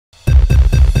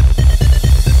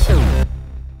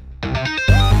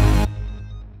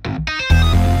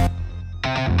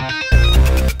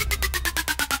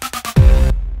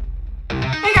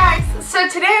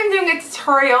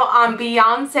tutorial on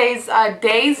Beyonce's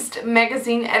Dazed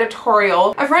magazine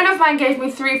editorial. A friend of mine gave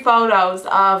me 3 photos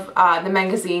of the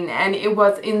magazine and it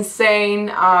was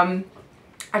insane.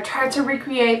 I tried to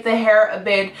recreate the hair a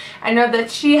bit. I know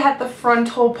that she had the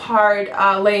frontal part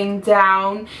laying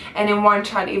down, and in one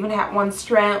shot even had one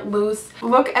strand loose.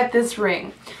 Look at this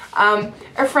ring.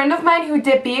 A friend of mine who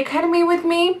did Bee Academy with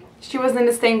me, she was in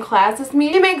the same class as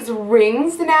me. She makes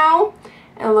rings now,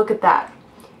 and look at that.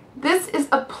 This is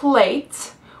a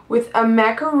plate with a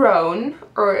macaron,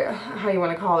 or how you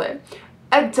want to call it,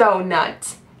 a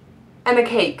donut, and a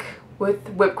cake with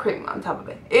whipped cream on top of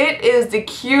it. It is the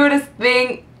cutest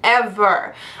thing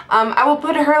ever. I will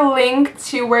put her link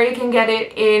to where you can get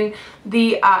it in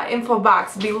the info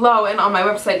box below and on my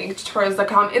website,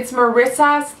 NikkieTutorials.com. It's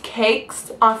Marissa's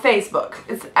Cakes on Facebook.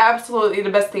 It's absolutely the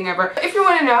best thing ever. If you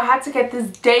want to know how to get this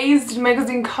Dazed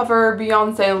magazine cover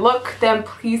Beyonce look, then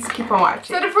please keep on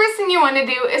watching. So the first thing you want to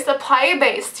do is apply a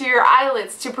base to your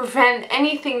eyelids to prevent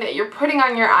anything that you're putting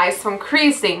on your eyes from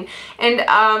creasing. And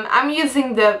I'm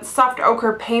using the soft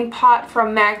ochre paint pot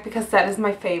from MAC because that is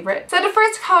my favorite. So the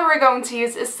first color we're going to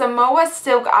use is Samoa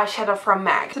Silk eyeshadow from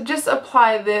MAC. So just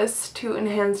apply this to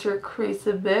enhance your crease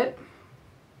a bit.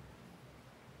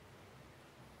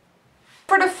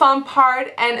 For the fun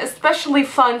part, and especially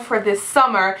fun for this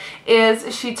summer,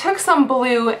 is she took some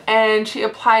blue and she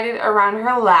applied it around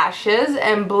her lashes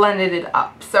and blended it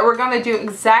up. So we're going to do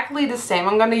exactly the same.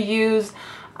 I'm going to use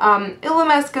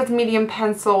Illamasquu's medium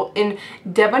pencil in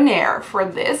Debonair for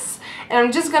this, and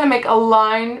I'm just going to make a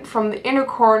line from the inner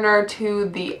corner to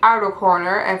the outer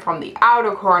corner, and from the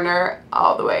outer corner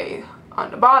all the way on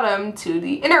the bottom to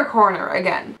the inner corner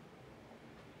again.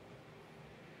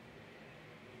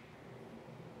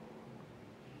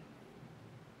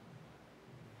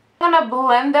 I'm going to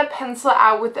blend the pencil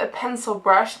out with a pencil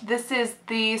brush. This is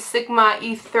the Sigma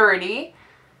E30.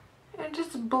 And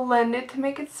just blend it to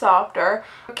make it softer.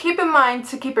 Keep in mind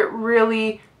to keep it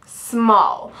really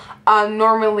small.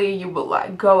 Normally you will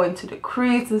like go into the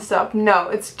crease and stuff. No,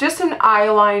 it's just an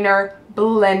eyeliner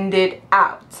blended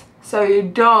out. So you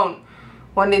don't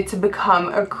want it to become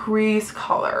a crease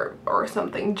color or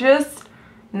something. Just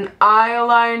an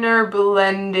eyeliner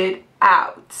blended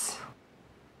out.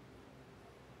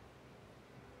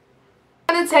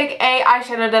 I'm going to take a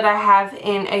eyeshadow that I have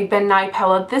in a Ben Nye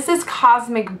palette. This is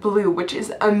Cosmic Blue, which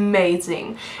is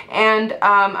amazing. And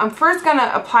I'm first going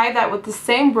to apply that with the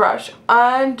same brush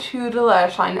onto the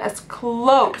lash line as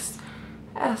close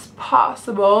as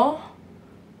possible.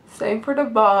 Same for the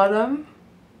bottom.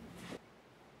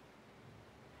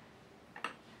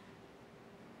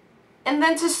 And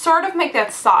then to sort of make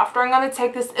that softer, I'm going to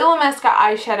take this Illamasqua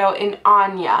eyeshadow in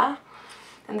Anya.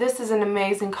 And this is an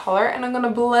amazing color, and I'm going to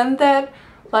blend that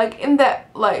like in that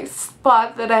like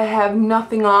spot that I have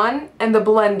nothing on and the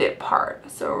blended part.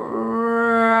 So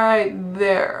right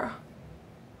there.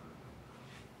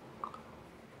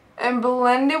 And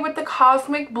blend it with the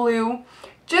Cosmic Blue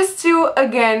just to,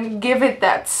 again, give it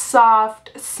that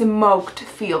soft, smoked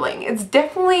feeling. It's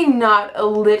definitely not a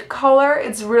lit color.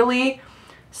 It's really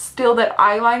still that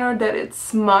eyeliner that it's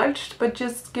smudged, but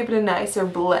just give it a nicer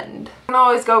blend. You can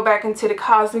always go back into the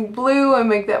Cosmic Blue and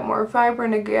make that more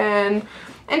vibrant again.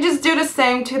 And just do the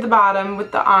same to the bottom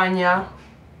with the Anya.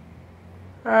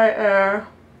 Right there.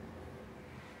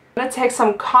 I'm going to take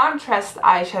some contrast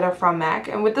eyeshadow from MAC,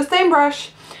 and with the same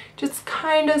brush, just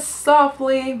kind of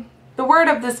softly, the word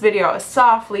of this video is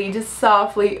softly, just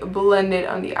softly blend it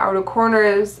on the outer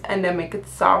corners and then make it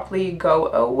softly go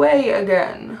away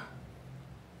again.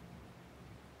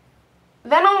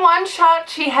 Then on one shot,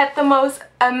 she had the most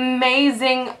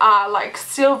amazing like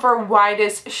silver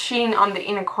whitest sheen on the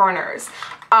inner corners.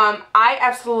 I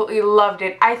absolutely loved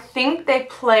it. I think they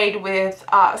played with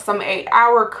some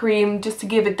 8-hour cream just to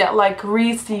give it that like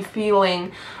greasy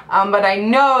feeling. But I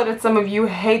know that some of you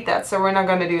hate that, so we're not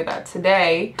going to do that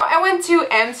today. I went to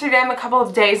Amsterdam a couple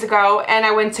of days ago and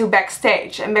I went to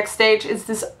Backstage. And Backstage is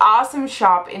this awesome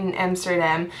shop in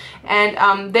Amsterdam.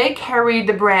 And they carry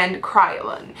the brand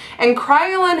Kryolan. And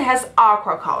Kryolan has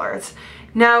aqua colors.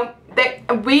 Now,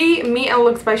 me and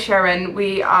Looks by Sharon,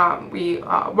 we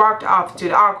walked off to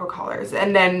the aqua colors,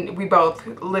 and then we both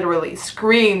literally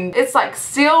screamed. It's like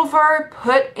silver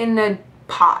put in a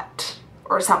pot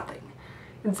or something.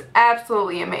 It's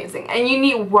absolutely amazing. And you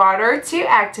need water to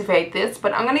activate this,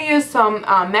 but I'm going to use some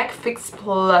MAC Fix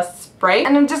Plus spray.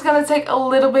 And I'm just going to take a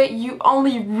little bit. You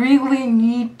only really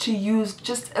need to use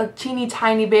just a teeny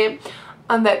tiny bit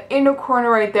on that inner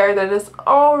corner right there that is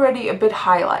already a bit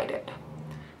highlighted.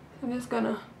 I'm just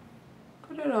gonna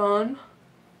put it on.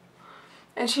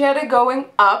 And she had it going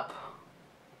up.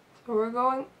 So we're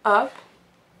going up.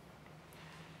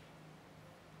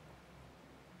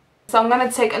 So I'm going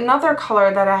to take another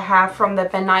color that I have from the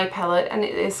Ben Nye palette, and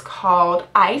it is called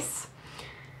Ice.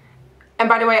 And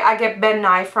by the way, I get Ben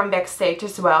Nye from Backstage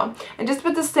as well. And just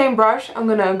with the same brush, I'm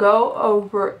going to go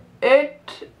over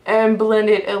it and blend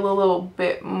it a little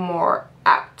bit more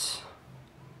out.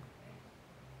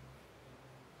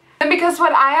 And because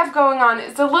what I have going on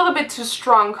is a little bit too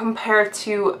strong compared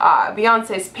to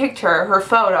Beyonce's picture, her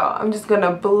photo, I'm just going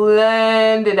to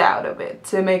blend it out a bit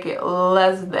to make it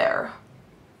less there.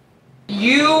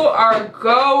 You are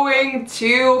going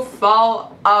to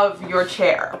fall off your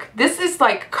chair. This is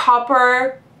like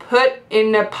copper put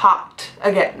in a pot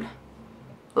again.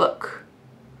 Look.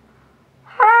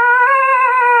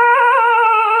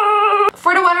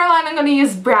 For the waterline, I'm going to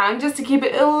use brown just to keep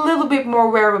it a little bit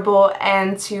more wearable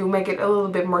and to make it a little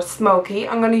bit more smoky.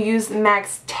 I'm going to use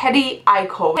MAC's Teddy Eye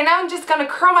Coat. And now I'm just going to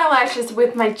curl my lashes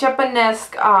with my Japanese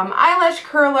eyelash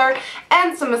curler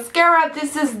and some mascara.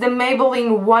 This is the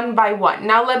Maybelline 1x1.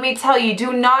 Now let me tell you,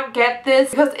 do not get this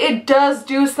because it does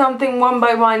do something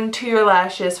 1x1 to your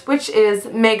lashes, which is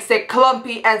makes it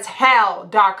clumpy as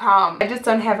hell.com. I just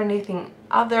don't have anything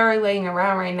other laying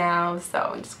around right now,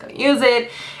 so I'm just gonna use it,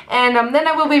 and then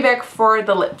I will be back for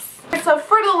the lips. So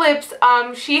for the lips,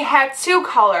 she had two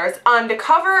colors. On the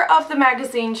cover of the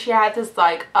magazine, she had this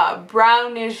like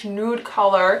brownish nude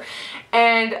color,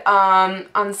 and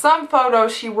on some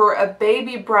photos she wore a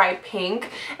baby bright pink,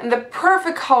 and the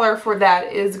perfect color for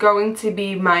that is going to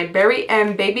be my Berry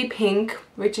M Baby Pink,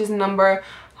 which is number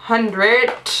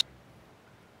 100.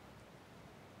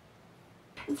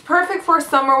 It's perfect for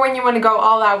summer when you want to go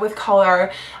all out with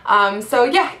color. So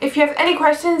yeah, if you have any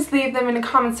questions, leave them in the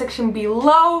comment section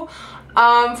below.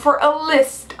 For a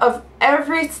list of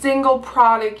every single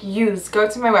product used, go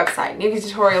to my website,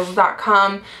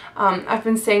 NikkieTutorials.com. I've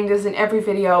been saying this in every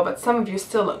video, but some of you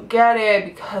still don't get it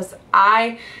because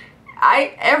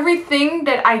everything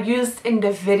that I used in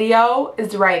the video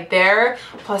is right there,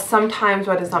 plus sometimes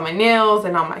what is on my nails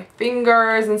and on my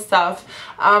fingers and stuff.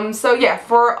 So yeah,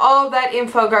 for all that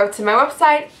info, go to my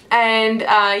website, and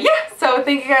yeah, so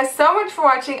thank you guys so much for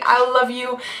watching. I love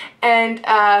you, and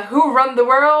who run the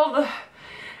world?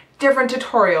 Different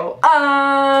tutorial.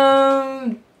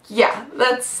 Yeah,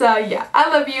 let's yeah, I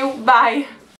love you, bye.